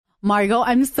Margot,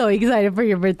 I'm so excited for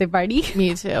your birthday party.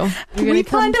 Me too. We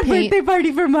planned a birthday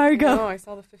party for Margot. No, I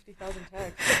saw the 50,000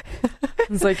 text. I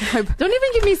was like, don't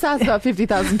even give me sass about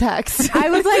 50,000 texts. I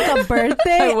was like, a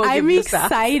birthday? I'm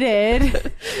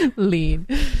excited. Lean.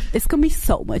 It's going to be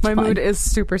so much fun. My mood is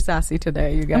super sassy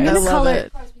today, you guys. I love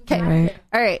it. Okay.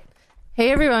 All right. Hey,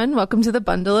 everyone. Welcome to the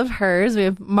Bundle of Hers. We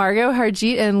have Margot,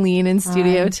 Harjeet, and Lean in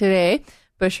studio today.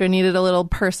 Bushra needed a little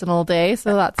personal day,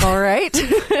 so that's all right.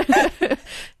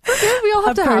 Okay, we all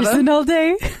have to have a personal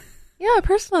day. Yeah, a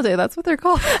personal day. That's what they're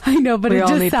called. I know, but it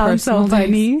just sounds so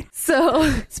funny.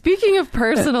 So, speaking of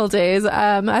personal days,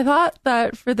 I thought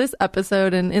that for this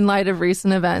episode, and in light of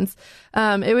recent events,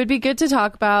 it would be good to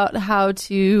talk about how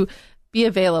to be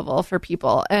available for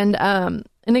people. And an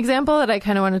example that I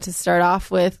kind of wanted to start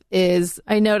off with is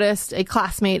I noticed a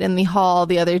classmate in the hall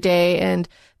the other day, and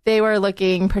they were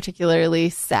looking particularly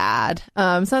sad.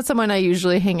 It's not someone I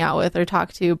usually hang out with or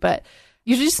talk to, but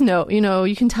you just know,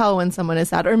 you can tell when someone is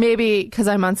sad. Or maybe because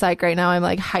I'm on psych right now, I'm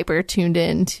like hyper tuned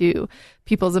in to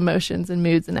people's emotions and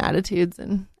moods and attitudes.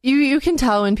 And you can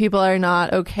tell when people are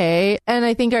not okay. And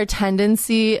I think our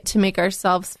tendency to make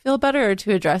ourselves feel better or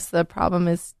to address the problem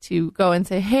is to go and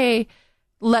say, hey,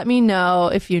 let me know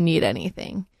if you need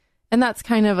anything. And that's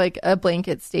kind of like a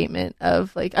blanket statement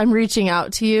of like, I'm reaching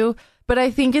out to you. But I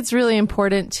think it's really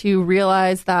important to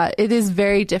realize that it is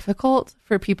very difficult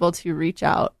for people to reach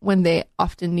out when they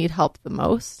often need help the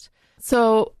most.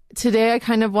 So today I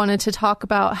kind of wanted to talk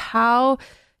about how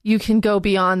you can go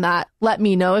beyond that. Let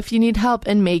me know if you need help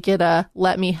and make it a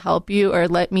let me help you or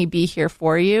let me be here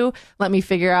for you. Let me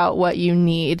figure out what you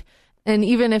need. And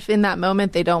even if in that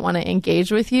moment they don't want to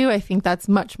engage with you, I think that's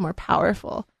much more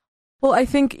powerful. Well, I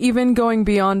think even going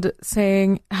beyond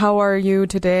saying, how are you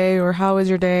today? Or how is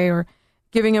your day? Or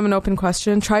giving them an open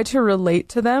question, try to relate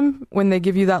to them when they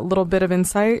give you that little bit of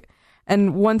insight.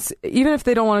 And once, even if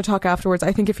they don't want to talk afterwards,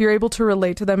 I think if you're able to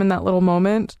relate to them in that little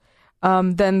moment,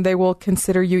 then they will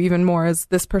consider you even more as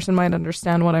this person might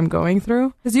understand what I'm going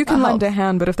through. Because you can lend a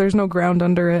hand, but if there's no ground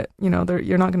under it, you're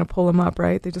not going to pull them up,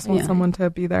 right? They just want someone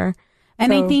to be there.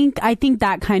 And so, I think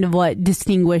that kind of what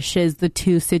distinguishes the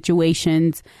two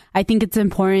situations. I think it's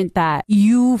important that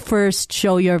you first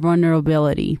show your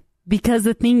vulnerability. Because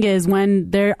the thing is,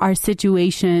 when there are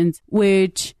situations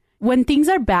when things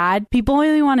are bad, people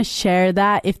only want to share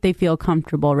that if they feel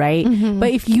comfortable, right? Mm-hmm. But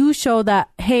if you show that,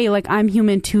 hey, like, I'm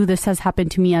human too, this has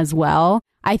happened to me as well,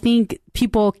 I think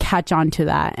people catch on to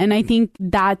that. And I think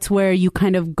that's where you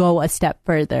kind of go a step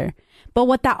further. But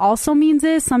what that also means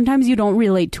is sometimes you don't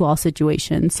relate to all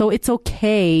situations. So it's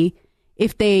okay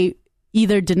if they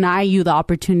either deny you the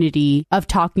opportunity of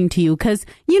talking to you. Because,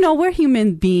 we're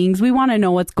human beings. We want to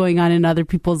know what's going on in other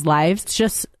people's lives. It's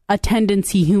just a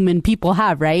tendency human people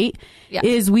have, right? Yeah.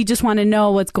 Is we just want to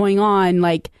know what's going on,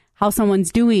 like how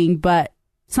someone's doing. But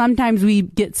sometimes we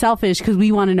get selfish because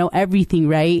we want to know everything,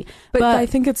 right? But I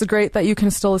think it's great that you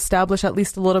can still establish at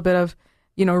least a little bit of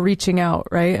reaching out,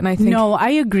 right? And I think... No, I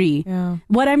agree. Yeah.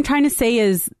 What I'm trying to say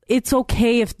is it's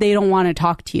okay if they don't want to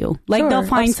talk to you. Like, they'll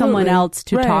find someone else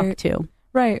to talk to.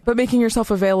 Right. But making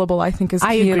yourself available, I think, is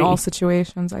key in all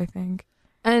situations, I think.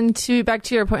 And back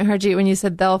to your point, Harjeet, when you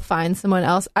said they'll find someone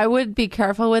else, I would be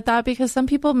careful with that because some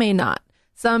people may not.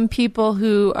 Some people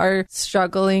who are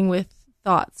struggling with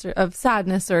thoughts of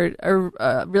sadness or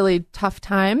really tough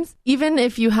times, even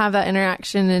if you have that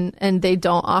interaction and they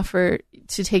don't offer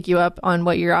to take you up on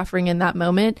what you're offering in that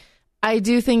moment, I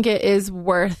do think it is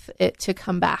worth it to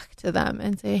come back to them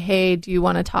and say, hey, do you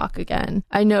want to talk again?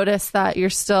 I noticed that you're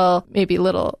still maybe a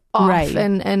little off, right,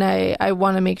 and I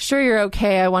want to make sure you're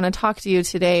okay. I want to talk to you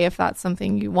today if that's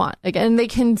something you want. Again, they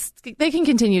can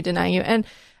continue denying you. And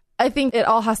I think it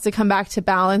all has to come back to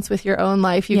balance with your own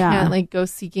life. You can't go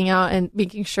seeking out and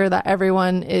making sure that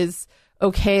everyone is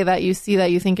okay that you see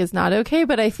that you think is not okay.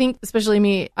 But I think, especially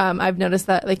me, I've noticed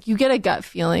that you get a gut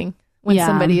feeling when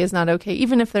somebody is not okay,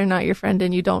 even if they're not your friend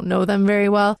and you don't know them very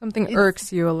well. Something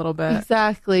irks you a little bit.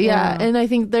 Exactly. Yeah. And I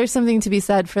think there's something to be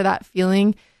said for that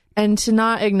feeling and to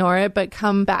not ignore it, but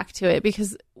come back to it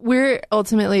because we're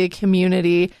ultimately a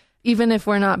community. Even if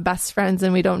we're not best friends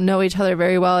and we don't know each other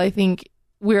very well, I think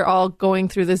we're all going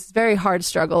through this very hard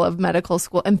struggle of medical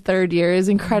school, and third year is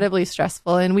incredibly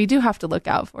stressful, and we do have to look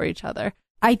out for each other.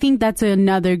 I think that's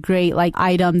another great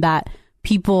item that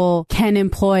people can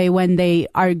employ when they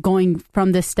are going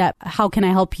from this step, how can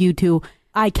I help you, to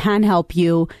I can help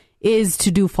you, is to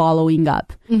do following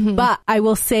up. Mm-hmm. But I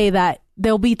will say that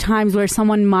there'll be times where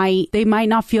they might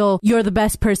not feel you're the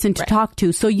best person to talk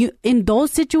to. So in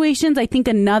those situations, I think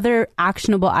another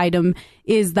actionable item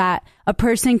is that a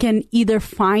person can either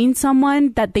find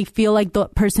someone that they feel like the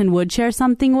person would share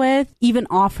something with, even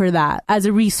offer that as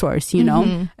a resource, you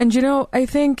know? And, I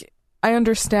think I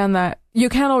understand that you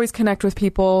can't always connect with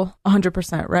people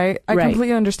 100%, right? I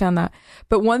completely understand that.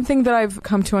 But one thing that I've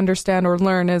come to understand or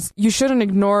learn is you shouldn't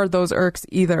ignore those irks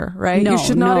either, right? No, you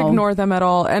should not ignore them at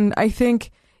all. And I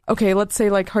think, okay, let's say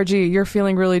like Harji, you're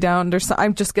feeling really down. I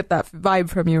just get that vibe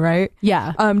from you, right?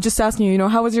 Yeah. Just asking you,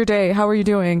 how was your day? How are you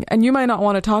doing? And you might not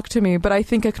want to talk to me, but I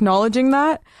think acknowledging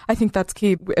that, I think that's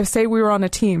key. If, say we were on a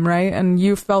team, right? And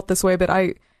you felt this way, but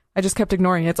I just kept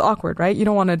ignoring it. It's awkward, right? You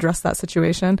don't want to address that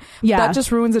situation. Yeah. That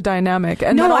just ruins a dynamic.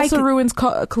 And that also ruins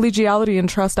collegiality and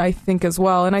trust, I think, as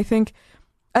well. And I think,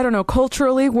 I don't know,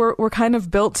 culturally, we're kind of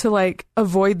built to like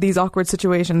avoid these awkward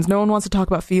situations. No one wants to talk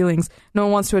about feelings. No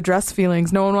one wants to address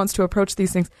feelings. No one wants to approach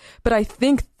these things. But I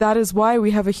think that is why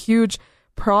we have a huge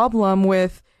problem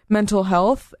with mental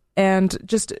health and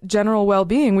just general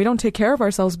well-being. We don't take care of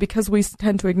ourselves because we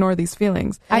tend to ignore these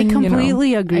feelings. I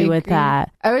completely agree with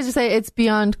that. I would just say it's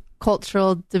beyond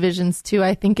cultural divisions too.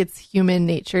 I think it's human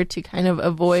nature to kind of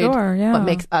avoid what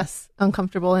makes us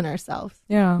uncomfortable in ourselves.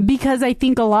 Yeah. Because I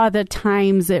think a lot of the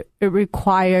times it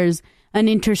requires an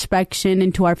introspection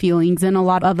into our feelings, and a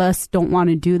lot of us don't want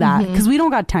to do that because we don't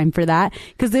got time for that,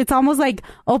 because it's almost like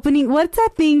what's that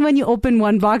thing when you open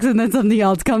one box and then something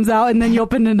else comes out, and then you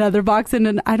open another box and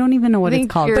then I don't even know what it's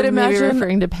called. But imagine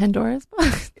referring to Pandora's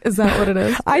box. Is that what it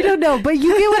is? I don't know, but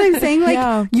you get what I'm saying.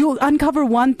 Like you uncover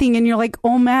one thing and you're like,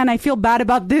 oh man, I feel bad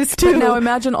about this too. But now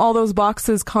imagine all those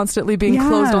boxes constantly being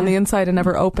closed on the inside and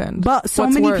never opened. But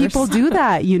what's many people do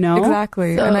that,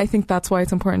 Exactly. And I think that's why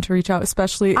it's important to reach out,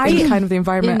 especially in kind of the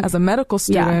environment as a medical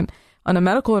student. On a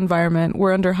medical environment,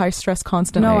 we're under high stress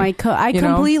constantly. No, I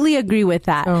completely agree with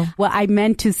that. So. What I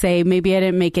meant to say, maybe I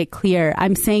didn't make it clear.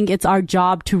 I'm saying it's our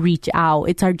job to reach out.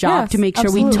 It's our job to make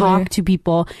sure we talk to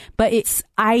people. But it's,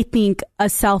 I think, a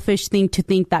selfish thing to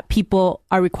think that people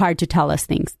are required to tell us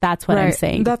things. That's what I'm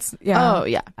saying.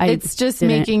 It's just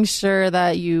making sure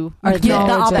that you are get the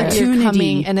opportunity.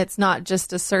 Coming, and it's not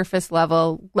just a surface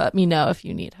level. Let me know if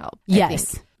you need help.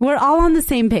 Yes, we're all on the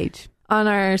same page. On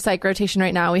our psych rotation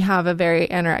right now, we have a very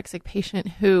anorexic patient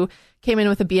who came in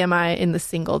with a BMI in the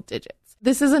single digits.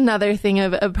 This is another thing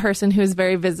of a person who's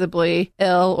very visibly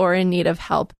ill or in need of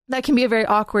help. That can be a very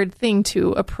awkward thing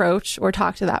to approach or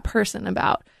talk to that person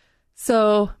about.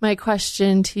 So my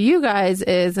question to you guys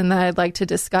is, and that I'd like to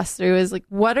discuss through, is like,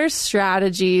 what are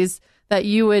strategies that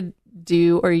you would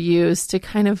do or use to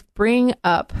kind of bring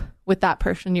up with that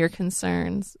person your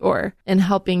concerns, or in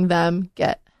helping them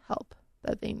get help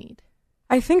that they need?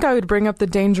 I think I would bring up the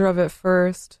danger of it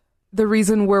first. The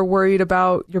reason we're worried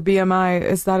about your BMI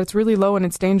is that it's really low and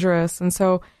it's dangerous. And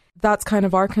so that's kind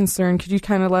of our concern. Could you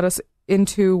kind of let us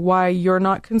into why you're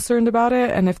not concerned about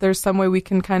it? And if there's some way we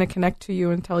can kind of connect to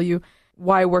you and tell you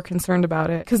why we're concerned about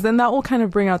it, because then that will kind of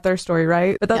bring out their story,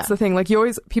 right? But that's the thing. Like,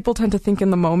 people tend to think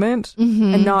in the moment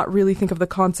and not really think of the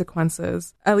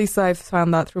consequences. At least I've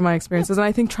found that through my experiences. And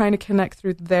I think trying to connect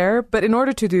through there. But in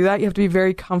order to do that, you have to be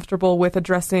very comfortable with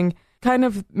addressing kind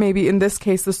of, maybe in this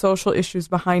case, the social issues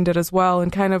behind it as well,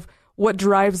 and kind of what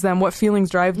drives them, what feelings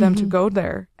drive them to go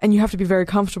there. And you have to be very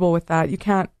comfortable with that.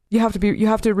 You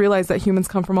have to realize that humans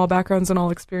come from all backgrounds and all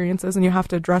experiences, and you have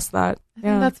to address that. I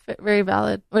think that's very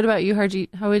valid. What about you,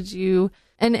 Harji? How would you,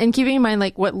 and keeping in mind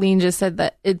like what Lean just said,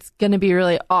 that it's going to be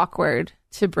really awkward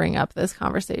to bring up this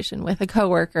conversation with a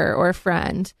coworker or a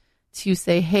friend to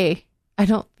say, hey, I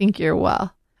don't think you're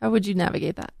well. How would you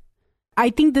navigate that? I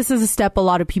think this is a step a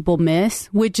lot of people miss,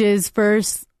 which is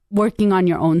first working on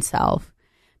your own self.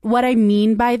 What I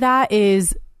mean by that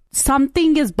is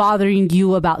something is bothering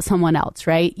you about someone else,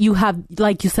 right? You have,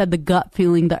 like you said, the gut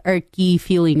feeling, the irky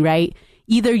feeling, right?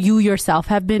 Either you yourself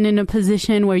have been in a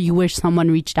position where you wish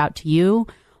someone reached out to you,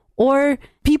 or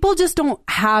people just don't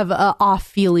have a off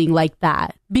feeling like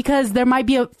that, because there might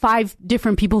be 5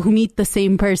 different people who meet the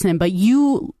same person, but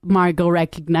you, Margot,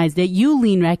 recognized it, you,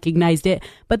 Lean, recognized it,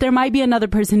 but there might be another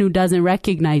person who doesn't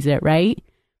recognize it, right?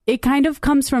 It kind of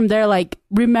comes from there, like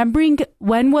remembering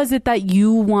when was it that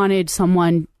you wanted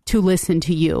someone to listen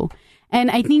to you. And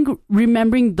I think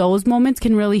remembering those moments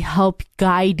can really help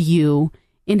guide you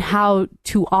in how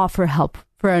to offer help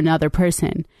for another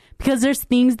person. Because there's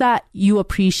things that you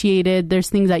appreciated, there's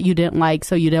things that you didn't like,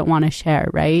 so you didn't want to share,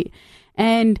 right?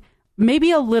 And maybe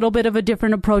a little bit of a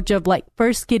different approach of like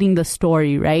first getting the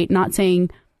story, right? Not saying,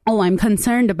 oh, I'm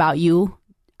concerned about you,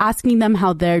 asking them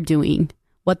how they're doing,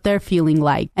 what they're feeling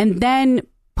like, and then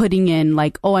putting in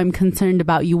like, oh, I'm concerned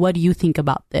about you, what do you think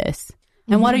about this?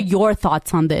 And what are your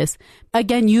thoughts on this?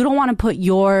 Again, you don't want to put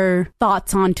your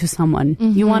thoughts onto someone.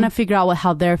 You want to figure out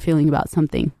how they're feeling about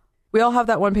something. We all have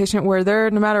that one patient where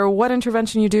no matter what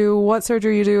intervention you do, what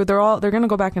surgery you do, they're going to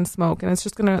go back and smoke, and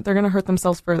they're going to hurt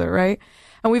themselves further, right?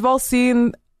 And we've all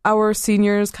seen our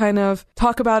seniors kind of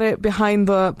talk about it behind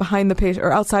the patient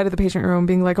or outside of the patient room,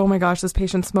 being like, oh my gosh, this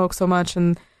patient smokes so much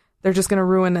and they're just going to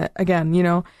ruin it again, you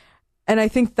know? And I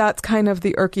think that's kind of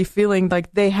the irky feeling,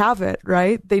 like they have it,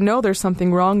 right? They know there's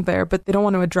something wrong there, but they don't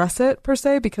want to address it per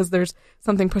se because there's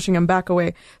something pushing them back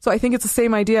away. So I think it's the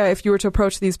same idea if you were to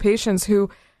approach these patients who,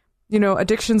 you know,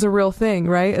 addiction's a real thing,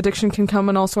 right? Addiction can come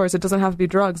in all sorts. It doesn't have to be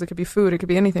drugs. It could be food. It could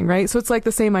be anything, right? So it's like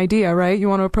the same idea, right? You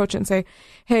want to approach it and say,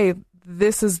 hey,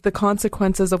 this is the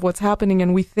consequences of what's happening,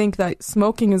 and we think that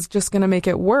smoking is just going to make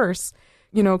it worse.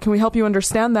 You know, can we help you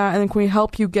understand that? And then can we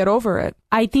help you get over it?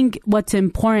 I think what's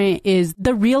important is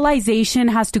the realization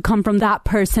has to come from that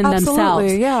person Absolutely,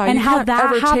 themselves. Yeah. And you how can't that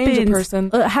ever happens. Change a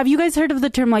person. Have you guys heard of the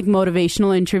term like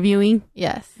motivational interviewing?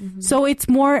 Yes. So it's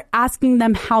more asking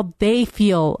them how they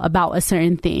feel about a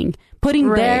certain thing, putting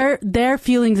their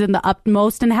feelings in the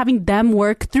utmost and having them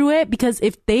work through it, because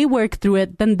if they work through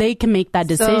it, then they can make that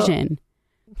decision.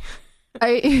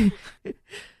 I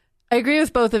agree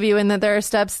with both of you in that there are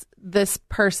steps this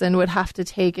person would have to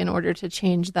take in order to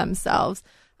change themselves.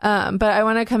 But I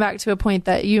want to come back to a point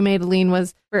that you made, Aline,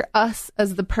 was for us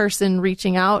as the person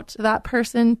reaching out to that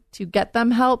person to get them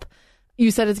help.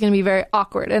 You said it's going to be very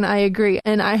awkward, and I agree.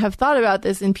 And I have thought about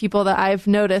this in people that I've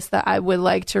noticed that I would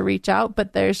like to reach out,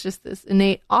 but there's just this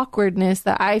innate awkwardness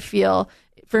that I feel.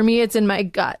 For me, it's in my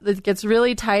gut. It gets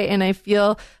really tight, and I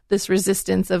feel this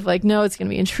resistance of like, no, it's going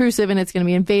to be intrusive and it's going to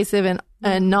be invasive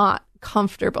and not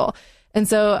comfortable. And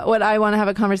so what I want to have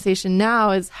a conversation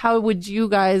now is how would you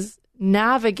guys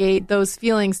navigate those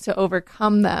feelings to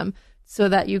overcome them so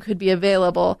that you could be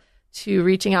available to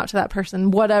reaching out to that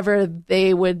person, whatever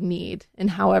they would need and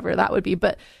however that would be.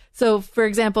 But so, for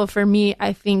example, for me,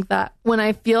 I think that when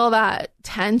I feel that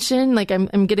tension, like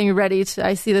I'm getting ready to,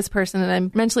 I see this person and I'm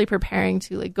mentally preparing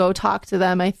to like go talk to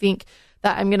them, I think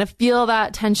that I'm going to feel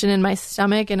that tension in my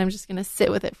stomach and I'm just going to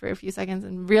sit with it for a few seconds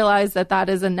and realize that that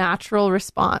is a natural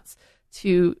response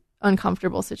to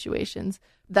uncomfortable situations,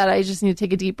 that I just need to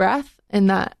take a deep breath and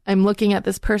that I'm looking at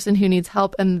this person who needs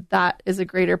help, and that is a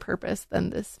greater purpose than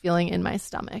this feeling in my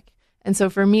stomach. And so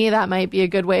for me, that might be a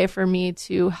good way for me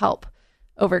to help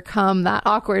overcome that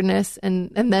awkwardness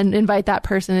and then invite that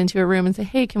person into a room and say,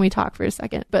 hey, can we talk for a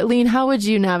second? But Lean, how would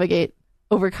you navigate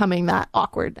overcoming that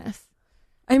awkwardness?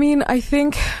 I mean, I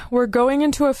think we're going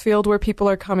into a field where people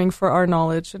are coming for our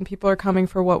knowledge and people are coming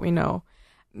for what we know.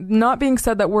 Not being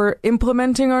said that we're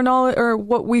implementing our knowledge or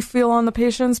what we feel on the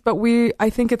patients, but I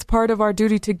think it's part of our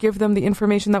duty to give them the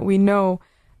information that we know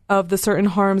of the certain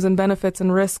harms and benefits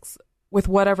and risks with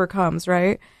whatever comes,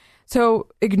 right? So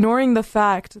ignoring the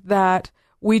fact that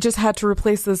we just had to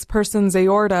replace this person's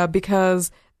aorta because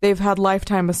they've had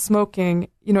lifetime of smoking,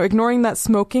 ignoring that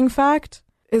smoking fact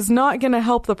is not going to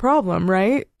help the problem,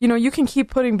 right? You can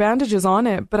keep putting bandages on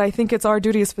it, but I think it's our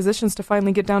duty as physicians to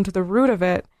finally get down to the root of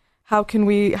it. How can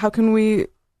we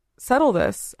settle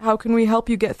this? How can we help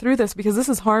you get through this? Because this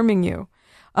is harming you.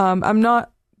 I'm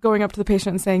not going up to the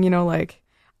patient and saying,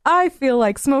 I feel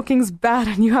like smoking's bad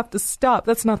and you have to stop.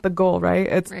 That's not the goal, right?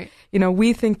 It's, right.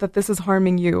 We think that this is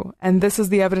harming you and this is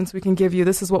the evidence we can give you.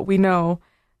 This is what we know.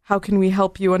 How can we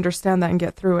help you understand that and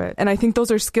get through it? And I think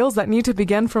those are skills that need to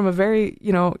begin from a very,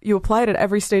 you apply it at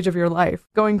every stage of your life.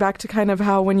 Going back to kind of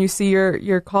how when you see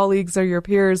your colleagues or your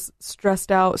peers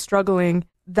stressed out, struggling,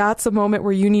 that's a moment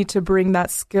where you need to bring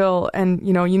that skill and,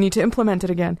 you need to implement it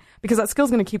again, because that skill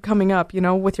is going to keep coming up,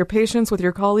 with your patients, with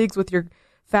your colleagues, with your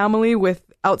family, with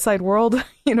outside world,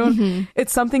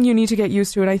 It's something you need to get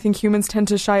used to. And I think humans tend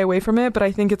to shy away from it, but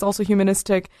I think it's also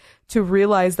humanistic to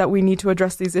realize that we need to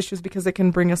address these issues because it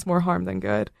can bring us more harm than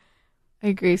good. I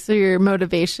agree. So your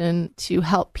motivation to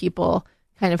help people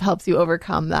kind of helps you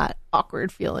overcome that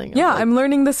awkward feeling. Yeah, I'm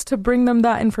learning this to bring them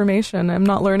that information. I'm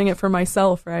not learning it for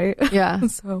myself, right? Yeah.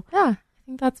 So yeah, I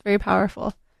think that's very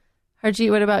powerful.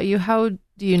 Harjeet, what about you? How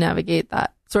do you navigate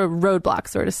that sort of roadblock,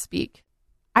 so to speak?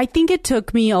 I think it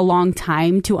took me a long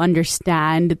time to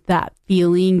understand that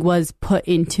feeling was put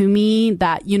into me,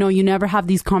 that, you never have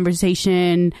these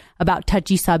conversations about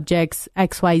touchy subjects,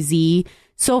 XYZ.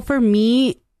 So for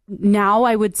me, now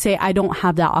I would say I don't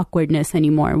have that awkwardness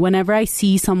anymore. Whenever I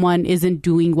see someone isn't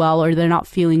doing well or they're not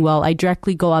feeling well, I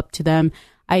directly go up to them.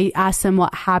 I ask them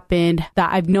what happened,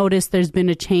 that I've noticed there's been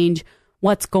a change,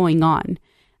 what's going on.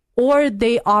 Or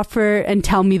they offer and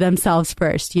tell me themselves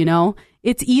first,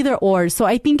 It's either or. So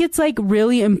I think it's like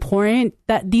really important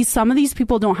that some of these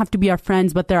people don't have to be our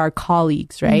friends, but they're our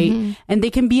colleagues, right? And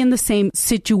they can be in the same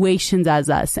situations as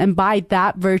us. And by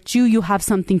that virtue, you have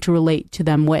something to relate to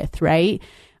them with, right?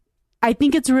 I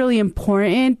think it's really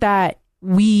important that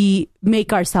we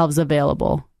make ourselves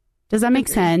available. Does that make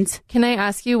sense? Can I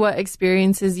ask you what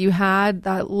experiences you had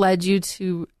that led you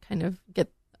to kind of get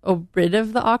rid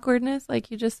of the awkwardness, like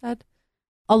you just said?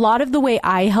 A lot of the way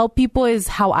I help people is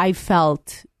how I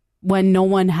felt when no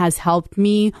one has helped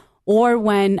me, or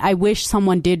when I wish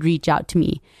someone did reach out to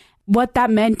me. What that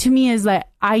meant to me is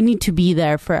that I need to be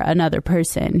there for another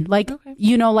person. Like,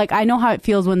 you know, like I know how it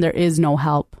feels when there is no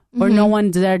help or no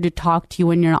one's there to talk to you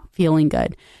when you're not feeling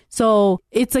good. So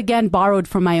it's, again, borrowed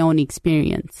from my own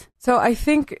experience. So I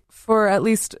think for at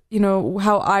least, you know,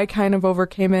 how I kind of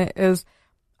overcame it is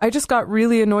I just got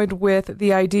really annoyed with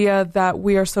the idea that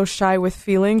we are so shy with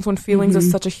feelings when feelings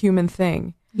is such a human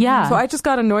thing. Yeah. So I just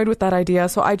got annoyed with that idea.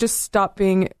 So I just stopped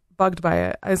being bugged by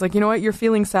it. I was like, you know what? You're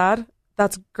feeling sad.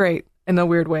 That's great. In a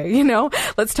weird way, you know,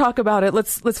 let's talk about it.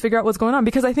 Let's figure out what's going on,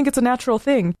 because I think it's a natural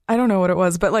thing. I don't know what it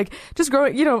was, but like just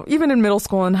growing, you know, even in middle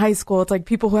school and high school, it's like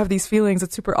people who have these feelings,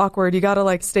 it's super awkward. You got to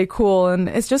like stay cool. And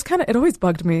it's just kind of, it always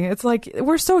bugged me. It's like,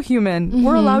 we're so human.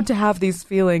 We're allowed to have these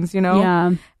feelings, you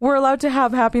know, we're allowed to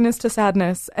have happiness to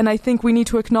sadness. And I think we need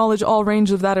to acknowledge all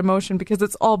range of that emotion because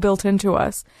it's all built into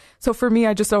us. So for me,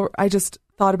 I just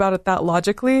thought about it that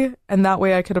logically, and that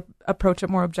way I could approach it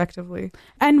more objectively.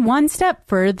 And one step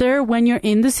further, when you're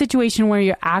in the situation where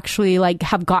you're actually like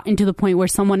have gotten to the point where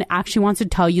someone actually wants to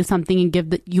tell you something and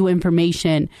give you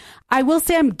information, I will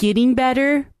say I'm getting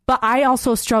better, but I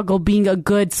also struggle being a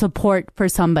good support for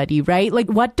somebody, right? Like,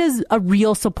 what does a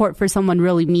real support for someone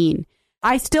really mean?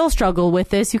 I still struggle with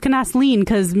this. You can ask Lean,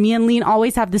 because me and Lean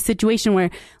always have this situation where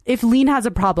if Lean has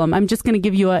a problem, I'm just going to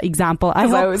give you an example. I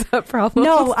always have problems.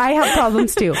 No, I have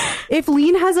problems too. If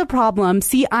Lean has a problem,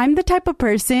 see, I'm the type of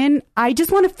person, I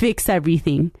just want to fix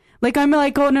everything. Like, I'm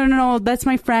like, oh, no, that's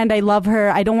my friend. I love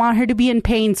her. I don't want her to be in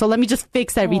pain. So let me just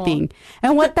fix everything.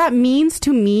 And what that means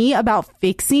to me about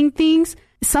fixing things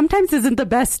sometimes isn't the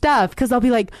best stuff, because I'll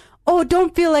be like, oh,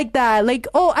 don't feel like that. Like,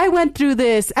 oh, I went through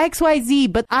this,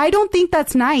 XYZ, but I don't think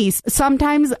that's nice.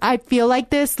 Sometimes I feel like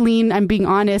this, Lean, I'm being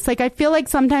honest. Like, I feel like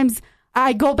sometimes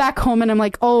I go back home and I'm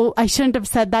like, oh, I shouldn't have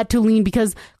said that to Lean,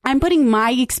 because I'm putting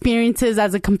my experiences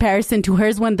as a comparison to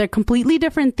hers when they're completely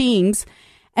different things.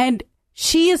 And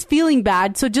she is feeling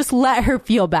bad, so just let her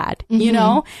feel bad. You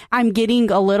know, I'm getting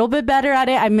a little bit better at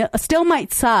it. I still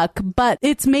might suck, but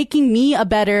it's making me a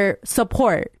better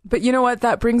support. But you know what?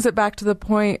 That brings it back to the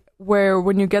point where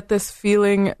when you get this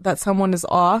feeling that someone is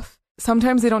off,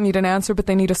 sometimes they don't need an answer, but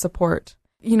they need a support.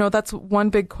 You know, that's one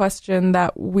big question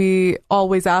that we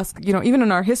always ask, you know, even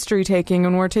in our history taking,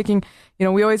 when we're taking, you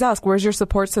know, we always ask, where's your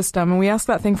support system? And we ask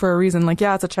that thing for a reason. Like,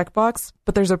 yeah, it's a checkbox,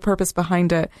 but there's a purpose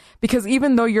behind it. Because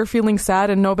even though you're feeling sad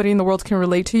and nobody in the world can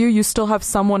relate to you, you still have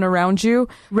someone around you.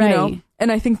 Right. You know?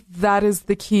 And I think that is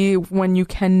the key when you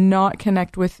cannot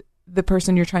connect with the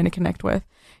person you're trying to connect with.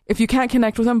 If you can't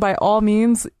connect with them, by all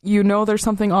means, you know there's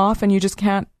something off and you just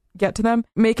can't get to them.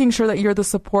 Making sure that you're the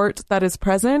support that is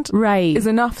present is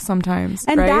enough sometimes.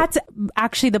 And that's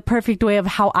actually the perfect way of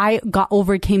how I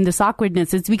overcame this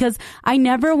awkwardness. It's because I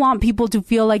never want people to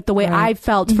feel like the way I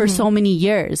felt for so many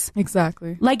years.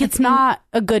 Exactly. Like, it's not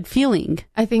a good feeling.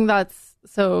 I think that's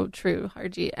so true,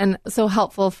 Harji, and so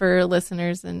helpful for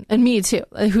listeners and me too,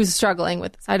 who's struggling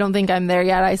with this. I don't think I'm there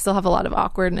yet. I still have a lot of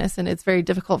awkwardness, and it's very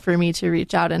difficult for me to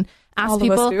reach out and ask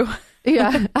people.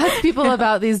 Ask people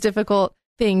about these difficult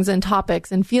things and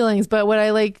topics and feelings. But what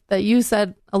I like that you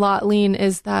said a lot, Lean,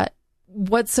 is that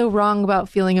what's so wrong about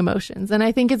feeling emotions? And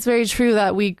I think it's very true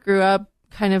that we grew up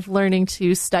kind of learning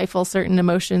to stifle certain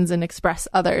emotions and express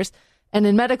others. And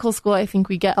in medical school, I think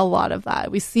we get a lot of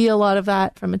that. We see a lot of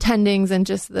that from attendings and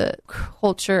just the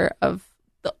culture of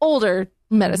the older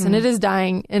medicine. It is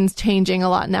dying and changing a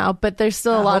lot now, but there's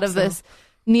still a lot of this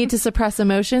need to suppress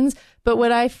emotions. But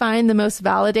what I find the most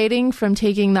validating from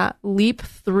taking that leap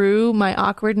through my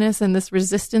awkwardness and this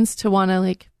resistance to want to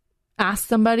like ask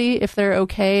somebody if they're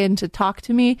okay and to talk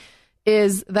to me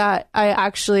is that I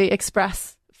actually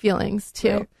express feelings too.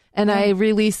 Right. And I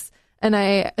release and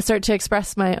I start to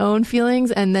express my own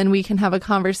feelings, and then we can have a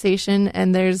conversation,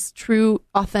 and there's true,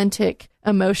 authentic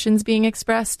emotions being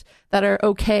expressed that are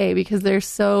okay because they're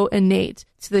so innate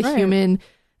to the human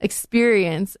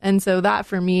experience. And so that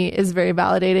for me is very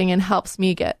validating and helps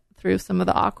me get through some of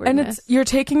the awkwardness. And you're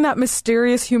taking that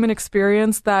mysterious human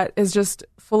experience that is just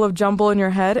full of jumble in your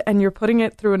head, and you're putting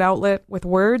it through an outlet with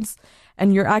words,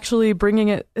 and you're actually bringing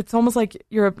it, it's almost like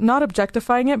you're not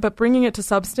objectifying it, but bringing it to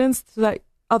substance so that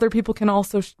other people can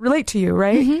also relate to you,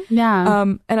 right? Mm-hmm. Yeah.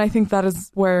 And I think that is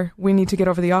where we need to get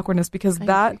over the awkwardness, because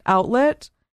that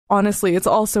outlet, honestly, it's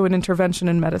also an intervention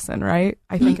in medicine, right?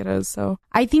 I think it is. So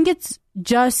I think it's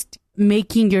just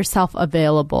making yourself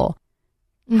available.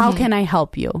 How can I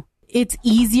help you? It's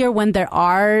easier when there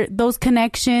are those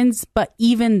connections, but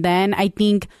even then, I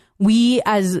think we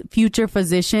as future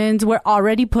physicians, we're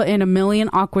already put in a million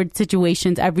awkward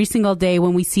situations every single day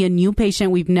when we see a new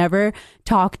patient we've never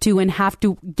talked to and have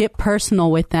to get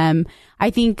personal with them. I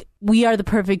think we are the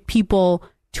perfect people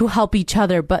to help each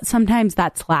other, but sometimes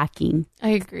that's lacking. I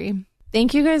agree.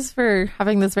 Thank you guys for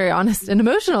having this very honest and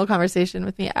emotional conversation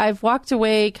with me. I've walked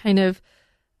away kind of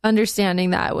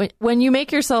understanding that when you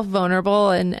make yourself vulnerable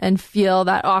and feel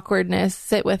that awkwardness,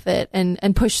 sit with it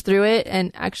and push through it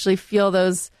and actually feel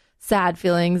those sad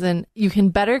feelings, and you can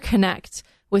better connect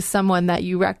with someone that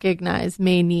you recognize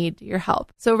may need your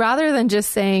help. So rather than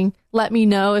just saying, let me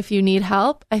know if you need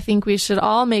help, I think we should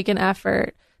all make an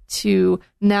effort to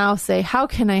now say, how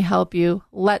can I help you?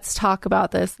 Let's talk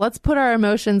about this. Let's put our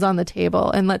emotions on the table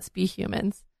and let's be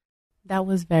humans. That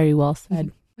was very well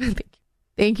said. Thank you.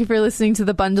 Thank you for listening to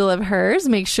the Bundle of Hers.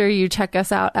 Make sure you check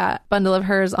us out at Bundle of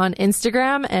Hers on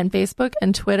Instagram and Facebook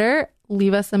and Twitter.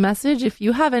 Leave us a message if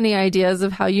you have any ideas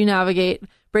of how you navigate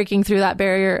breaking through that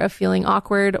barrier of feeling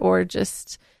awkward or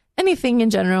just anything in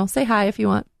general. Say hi if you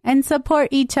want. And support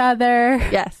each other.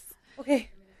 Yes. okay.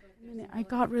 I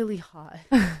got really hot.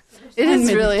 It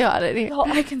is really hot in here. Oh,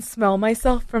 I can smell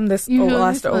myself from this You really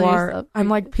last smell OR. yourself. I'm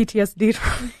like PTSD.